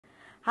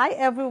Hi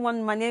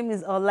everyone, my name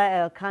is Ola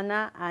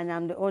Elkana and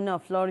I'm the owner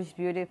of Flourish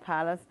Beauty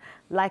Palace.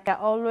 Like I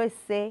always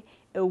say,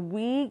 a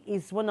wig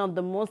is one of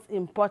the most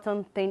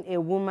important things a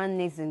woman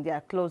needs in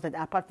their closet,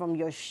 apart from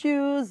your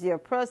shoes, your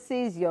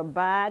purses, your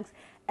bags.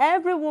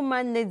 Every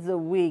woman needs a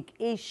wig.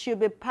 It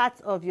should be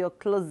part of your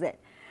closet.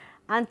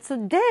 And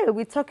today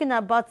we're talking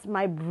about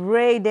my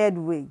braided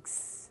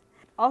wigs.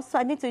 Also,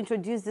 I need to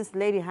introduce this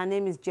lady. Her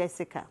name is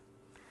Jessica.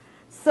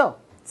 So,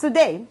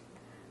 today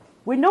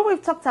we know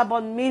we've talked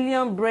about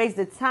million braids,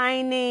 the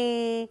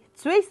tiny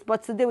twist,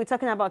 but today we're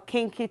talking about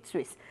kinky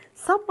twist.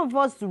 Some of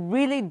us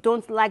really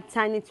don't like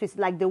tiny twists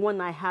like the one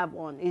I have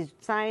on. It's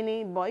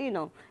tiny, but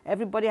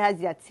everybody has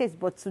their taste.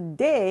 But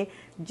today,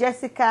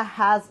 Jessica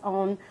has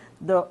on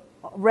the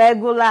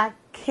regular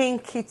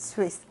kinky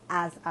twist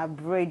as a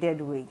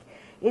braided wig.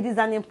 It is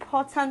an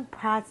important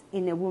part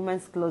in a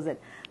woman's closet.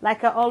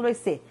 Like I always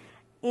say,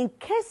 in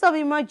case of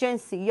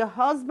emergency, your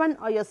husband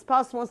or your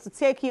spouse wants to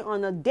take you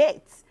on a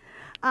date,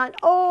 and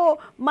oh,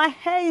 my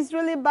hair is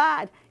really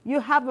bad. You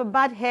have a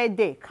bad hair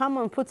day. Come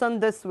on, put on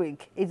this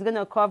wig. It's going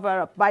to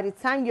cover up. By the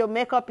time your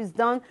makeup is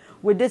done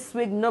with this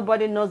wig,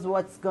 nobody knows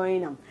what's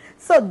going on.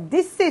 So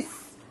this is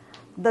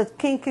the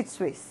kinky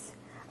twist.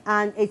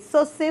 And it's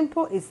so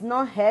simple. It's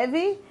not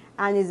heavy.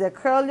 And it's a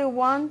curly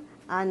one.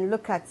 And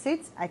look at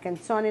it. I can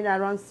turn it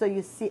around so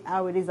you see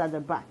how it is at the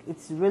back.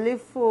 It's really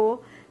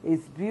full.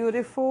 It's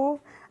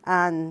beautiful.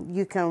 And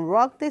you can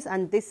rock this.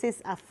 And this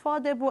is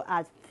affordable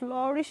at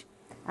Flourish.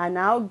 And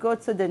I'll go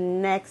to the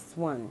next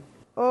one.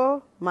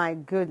 Oh my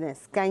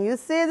goodness. Can you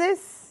see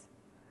this?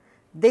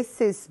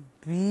 This is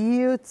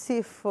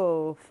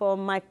beautiful for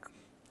my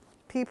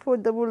people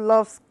that who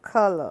loves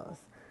colors.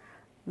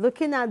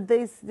 Looking at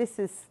this, this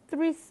is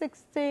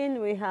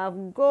 316. We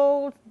have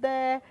gold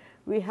there.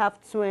 We have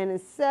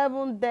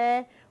 27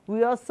 there.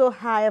 We also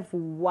have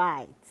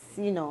white.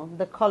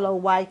 The color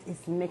white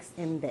is mixed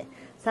in there.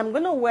 So I'm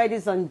going to wear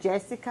this on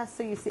Jessica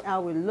so you see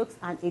how it looks,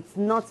 and it's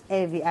not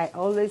heavy. I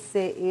always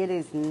say it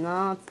is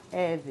not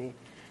heavy.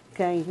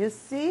 Can you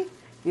see?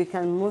 You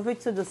can move it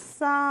to the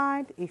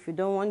side if you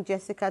don't want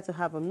Jessica to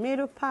have a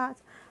middle part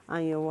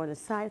and you want a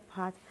side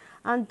part.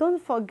 And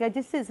don't forget,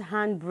 this is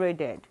hand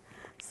braided.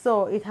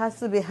 So it has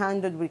to be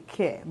handled with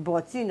care.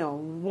 But,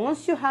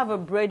 once you have a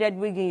braided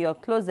wig in your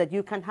closet,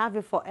 you can have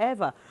it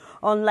forever.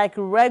 Unlike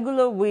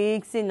regular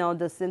wigs,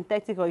 the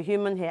synthetic or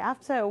human hair,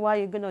 after a while,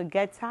 you're going to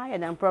get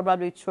tired and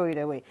probably throw it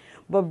away.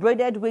 But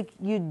braided wig,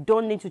 you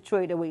don't need to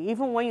throw it away.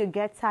 Even when you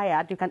get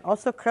tired, you can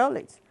also curl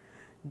it.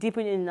 Dip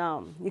it in,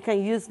 you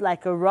can use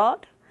like a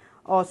rod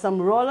or some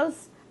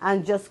rollers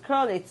and just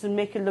curl it to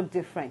make it look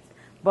different.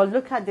 But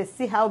look at this.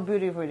 See how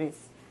beautiful it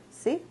is.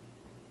 See?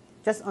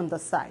 Just on the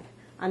side.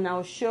 And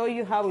I'll show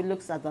you how it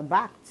looks at the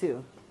back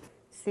too.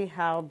 See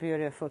how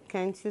beautiful.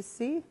 Can't you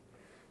see?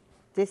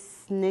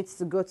 This needs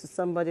to go to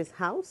somebody's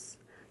house.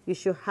 You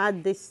should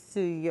add this to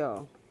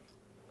your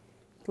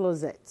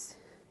closet.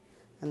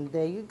 And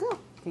there you go.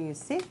 Can you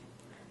see?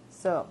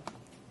 So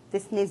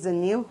this needs a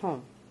new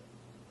home.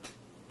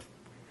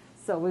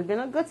 So we're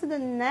going to go to the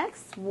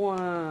next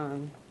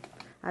one.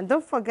 And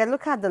don't forget,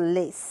 look at the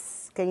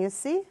lace. Can you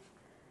see?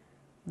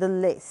 The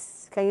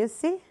lace. Can you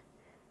see?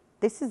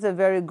 This is a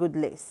very good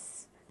lace.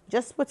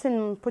 Just put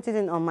it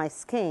in on my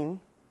skin.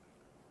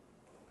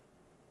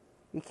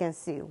 You can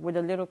see with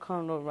a little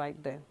cornrow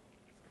right there.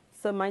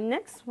 So my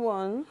next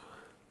one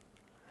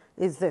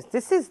is this.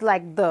 This is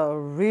like the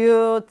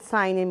real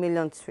tiny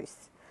million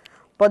twist.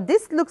 But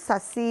this looks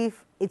as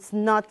if it's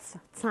not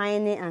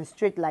tiny and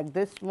straight like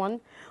this one.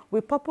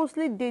 We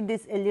purposely did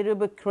this a little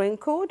bit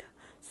crinkled.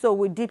 So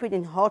we dip it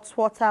in hot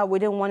water. We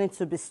didn't want it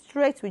to be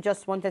straight. We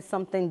just wanted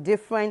something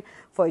different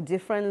for a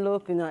different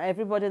look.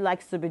 Everybody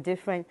likes to be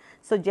different.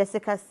 So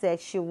Jessica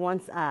said she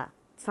wants a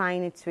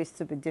tiny twist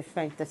to be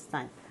different this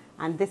time.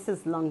 And this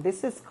is long.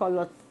 This is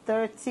color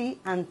 30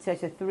 and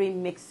 33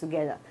 mixed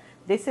together.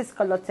 This is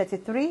color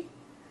 33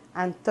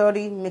 and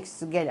 30 mixed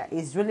together.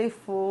 It's really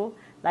full.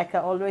 Like I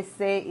always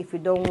say, if you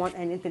don't want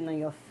anything on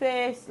your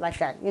face, like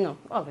that,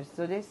 always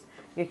do this.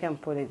 You can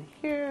put it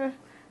here.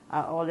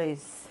 I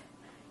always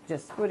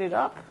just put it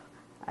up.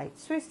 I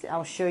twist it.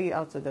 I'll show you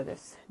how to do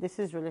this. This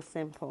is really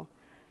simple.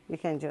 You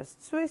can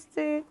just twist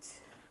it.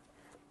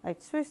 I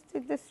twist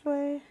it this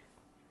way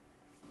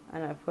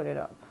and I put it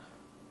up.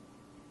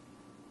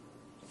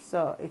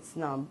 So it's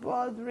not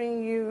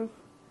bothering you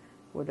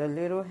with a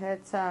little hair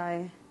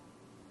tie.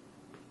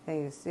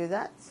 Can you see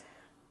that?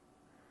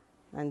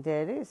 And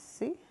there it is.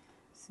 See?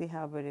 See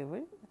how beautiful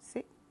it is?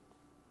 See?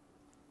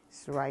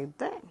 It's right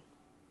there.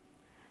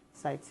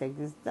 So I take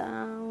this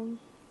down.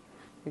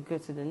 We go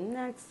to the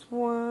next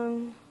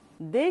one.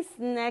 This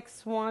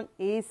next one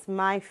is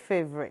my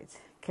favorite.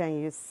 Can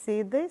you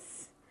see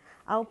this?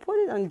 I'll put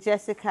it on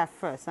Jessica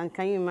first. And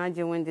can you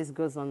imagine when this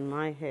goes on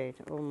my head?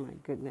 Oh my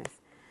goodness.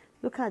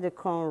 Look at the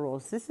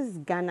cornrows. This is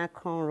Ghana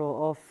cornrow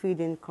or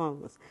feeding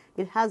cornrows.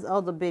 It has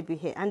all the baby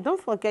hair. And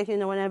don't forget,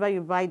 whenever you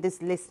buy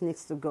this, lace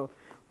needs to go.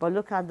 But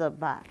look at the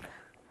back.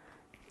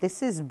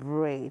 This is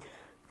braid.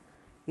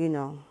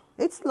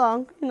 It's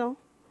long,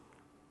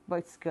 but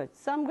it's good.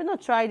 So I'm going to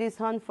try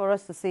this on for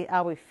us to see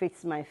how it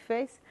fits my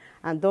face.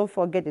 And don't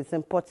forget, it's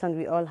important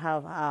we all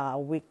have our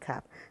wig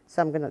cap.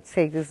 So I'm going to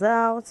take this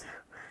out.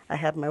 I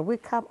have my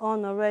wig cap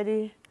on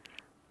already.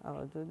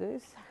 I'll do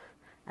this.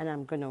 And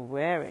I'm going to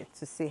wear it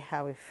to see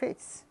how it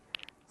fits.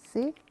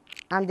 See?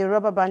 And the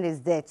rubber band is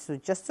there too,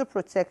 just to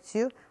protect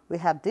you. We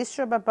have this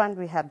rubber band,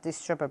 we have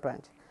this rubber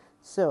band.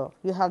 So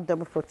you have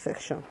double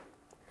protection.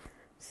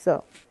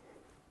 So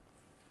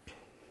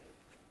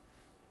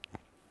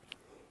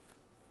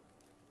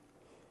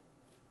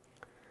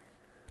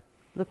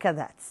look at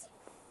that.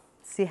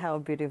 See how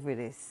beautiful it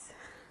is.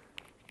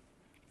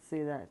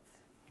 See that?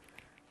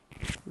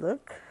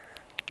 Look.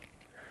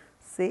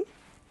 See?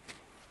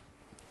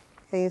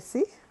 Can you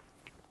see?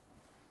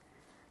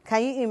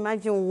 Can you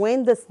imagine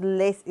when this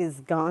lace is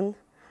gone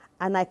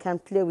and I can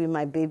play with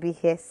my baby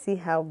hair? See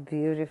how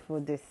beautiful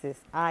this is.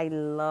 I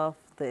love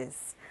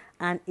this.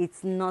 And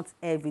it's not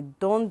heavy.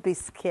 Don't be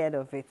scared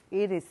of it.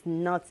 It is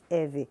not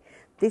heavy.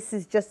 This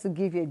is just to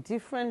give you a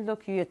different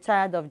look. You're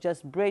tired of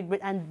just braid.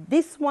 And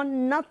this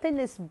one, nothing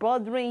is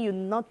bothering you,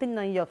 nothing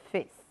on your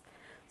face.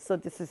 So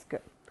this is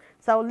good.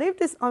 So I'll leave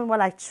this on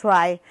while I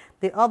try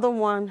the other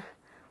one,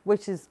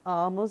 which is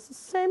almost the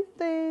same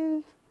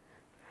thing.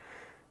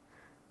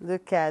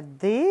 Look at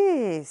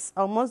this.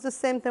 Almost the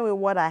same thing with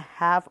what I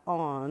have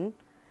on.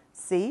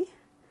 See?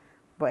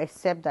 But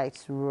except that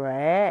it's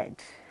red.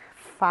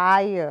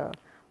 Fire.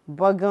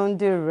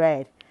 Burgundy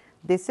red.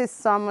 This is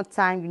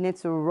summertime. You need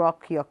to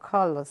rock your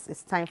colors.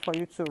 It's time for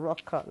you to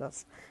rock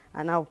colors.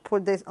 And I'll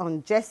put this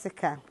on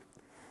Jessica.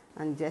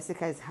 And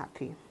Jessica is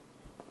happy.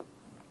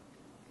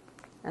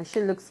 And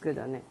she looks good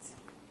on it.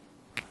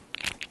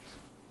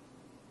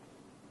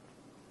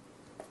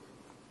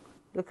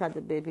 Look at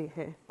the baby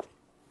hair.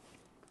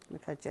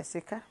 Look at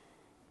Jessica.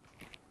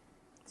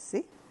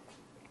 See?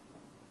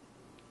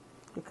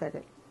 Look at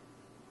it.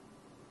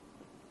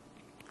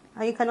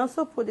 And you can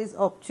also put this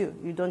up too.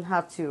 You don't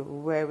have to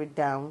wear it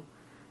down,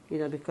 you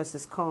know, because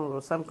it's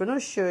cornrows. So I'm going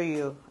to show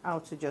you how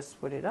to just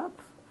put it up,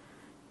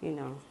 you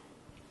know.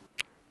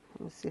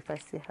 Let me see if I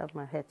still have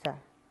my hair tie.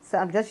 So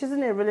I'm just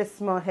using a really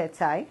small hair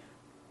tie.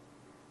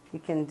 You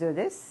can do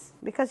this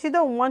because you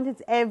don't want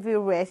it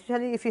everywhere,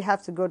 especially if you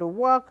have to go to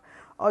work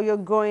or you're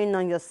going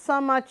on your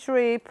summer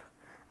trip.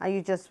 And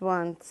you just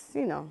want,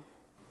 you know,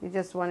 you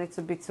just want it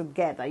to be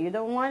together. You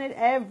don't want it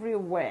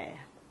everywhere.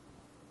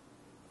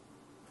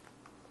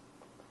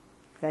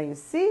 Can you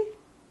see?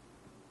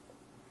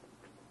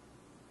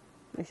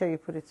 Make sure you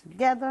put it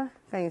together.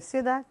 Can you see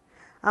that?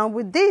 And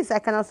with this, I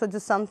can also do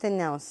something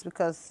else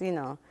because, you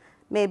know,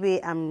 maybe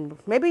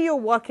you're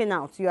working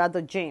out. You're at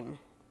the gym.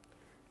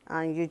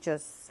 And you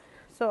just,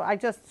 so I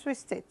just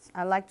twist it.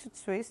 I like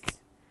to twist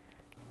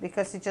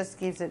because it just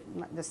gives it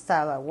the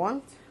style I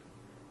want.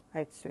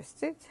 I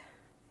twist it,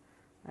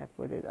 I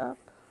put it up,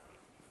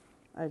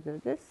 I do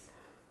this.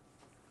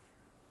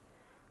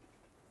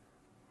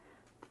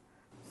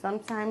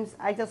 Sometimes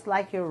I just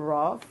like it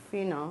rough,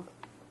 you know,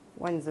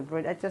 when it's a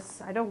braid.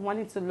 I don't want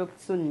it to look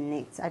too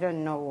neat. I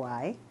don't know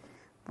why,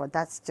 but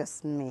that's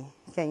just me.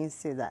 Can you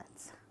see that?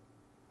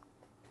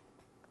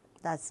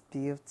 That's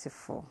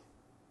beautiful.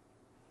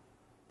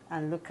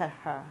 And look at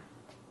her.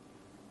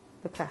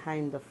 Look at her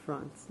in the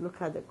front. Look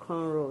at the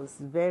cornrows,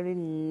 very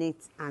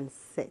neat and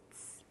set.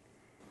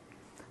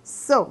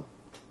 So,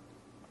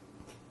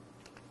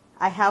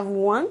 I have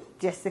one,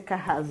 Jessica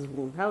has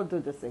one. I'll do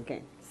this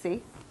again.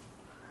 See?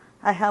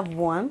 I have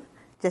one,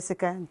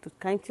 Jessica.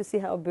 Can't you see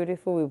how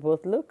beautiful we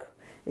both look?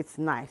 It's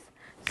nice.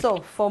 So,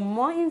 for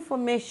more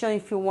information,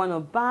 if you want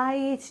to buy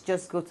it,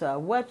 just go to our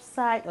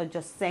website or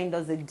just send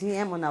us a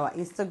DM on our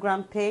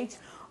Instagram page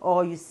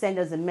or you send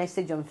us a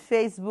message on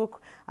Facebook.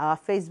 Our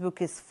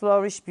Facebook is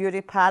Flourish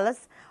Beauty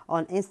Palace.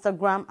 On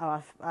Instagram,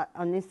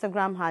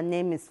 her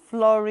name is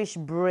Flourish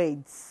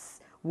Braids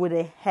with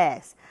a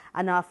S.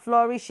 And our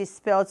Flourish is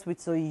spelled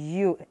with a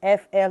U,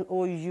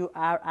 Flourish.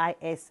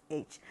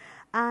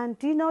 And,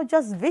 you know,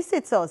 just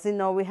visit us. You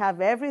know, we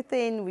have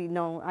everything, we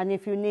know. And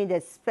if you need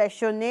a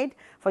special need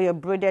for your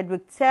braided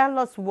wig, tell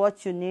us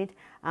what you need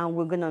and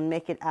we're going to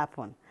make it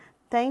happen.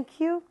 Thank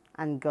you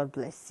and God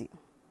bless you.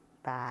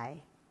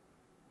 Bye.